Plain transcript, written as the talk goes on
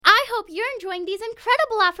hope you're enjoying these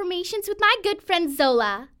incredible affirmations with my good friend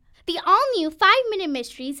Zola. The all-new 5-Minute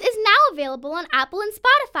Mysteries is now available on Apple and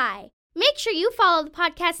Spotify. Make sure you follow the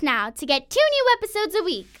podcast now to get 2 new episodes a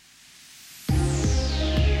week.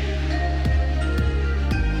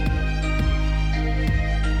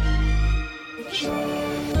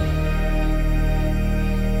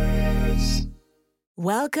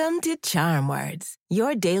 Welcome to Charm Words,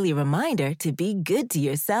 your daily reminder to be good to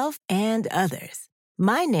yourself and others.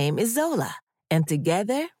 My name is Zola, and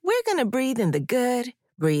together we're going to breathe in the good,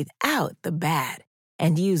 breathe out the bad,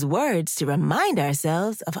 and use words to remind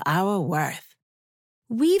ourselves of our worth.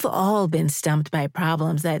 We've all been stumped by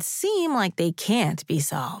problems that seem like they can't be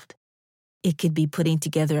solved. It could be putting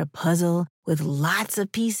together a puzzle with lots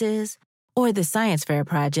of pieces, or the science fair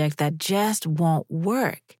project that just won't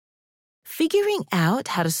work. Figuring out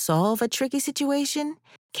how to solve a tricky situation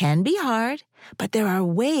can be hard, but there are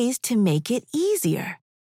ways to make it easier.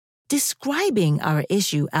 Describing our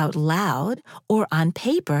issue out loud or on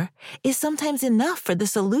paper is sometimes enough for the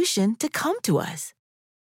solution to come to us.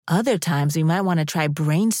 Other times we might want to try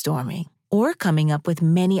brainstorming or coming up with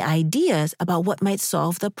many ideas about what might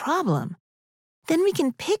solve the problem. Then we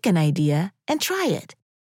can pick an idea and try it.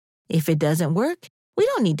 If it doesn't work, we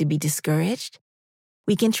don't need to be discouraged.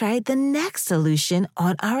 We can try the next solution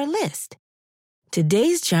on our list.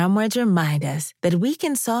 Today's charm words remind us that we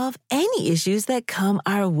can solve any issues that come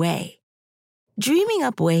our way. Dreaming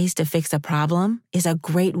up ways to fix a problem is a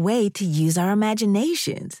great way to use our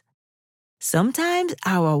imaginations. Sometimes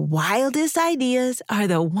our wildest ideas are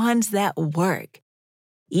the ones that work.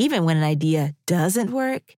 Even when an idea doesn't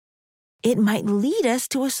work, it might lead us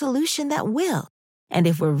to a solution that will. And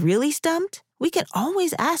if we're really stumped, we can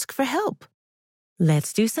always ask for help.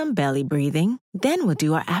 Let's do some belly breathing, then we'll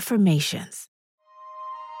do our affirmations.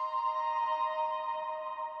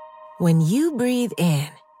 When you breathe in,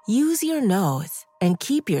 use your nose and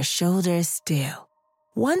keep your shoulders still.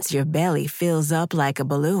 Once your belly fills up like a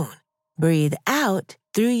balloon, breathe out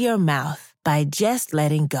through your mouth by just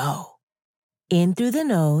letting go. In through the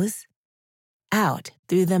nose, out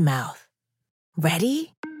through the mouth.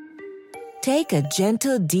 Ready? Take a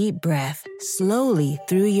gentle deep breath slowly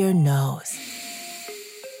through your nose.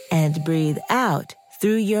 And breathe out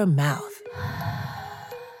through your mouth.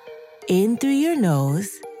 In through your nose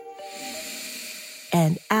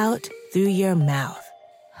and out through your mouth.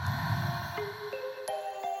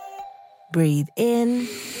 Breathe in,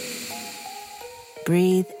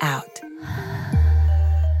 breathe out.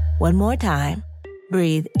 One more time.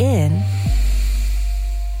 Breathe in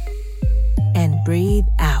and breathe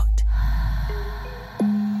out.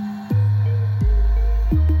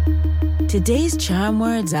 Today's charm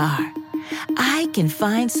words are, I can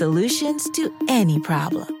find solutions to any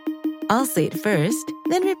problem. I'll say it first,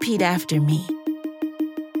 then repeat after me.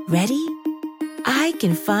 Ready? I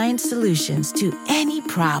can find solutions to any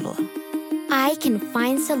problem. I can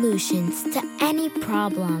find solutions to any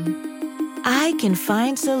problem. I can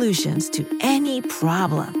find solutions to any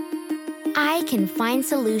problem. I can find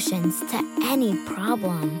solutions to any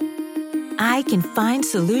problem. I can find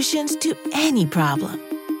solutions to any problem.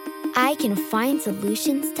 I can find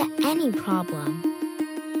solutions to any problem.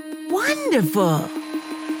 Wonderful!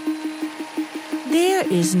 There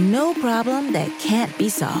is no problem that can't be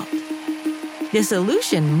solved. The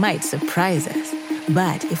solution might surprise us,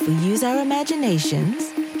 but if we use our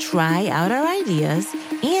imaginations, try out our ideas,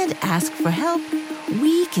 and ask for help,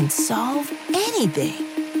 we can solve anything.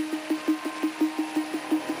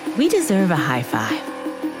 We deserve a high five.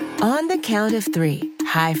 On the count of 3,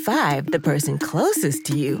 high five the person closest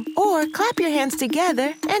to you, or clap your hands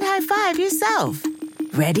together and high five yourself.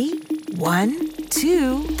 Ready? 1,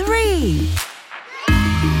 2, 3.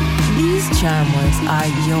 These charm words are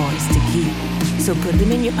yours to keep, so put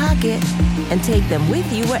them in your pocket and take them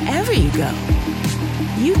with you wherever you go.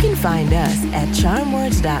 You can find us at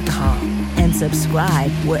charmwords.com and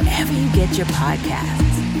subscribe wherever you get your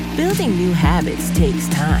podcasts. Building new habits takes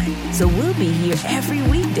time, so we'll be here every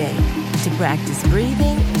weekday to practice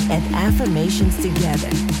breathing and affirmations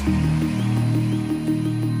together.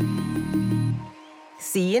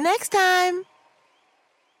 See you next time.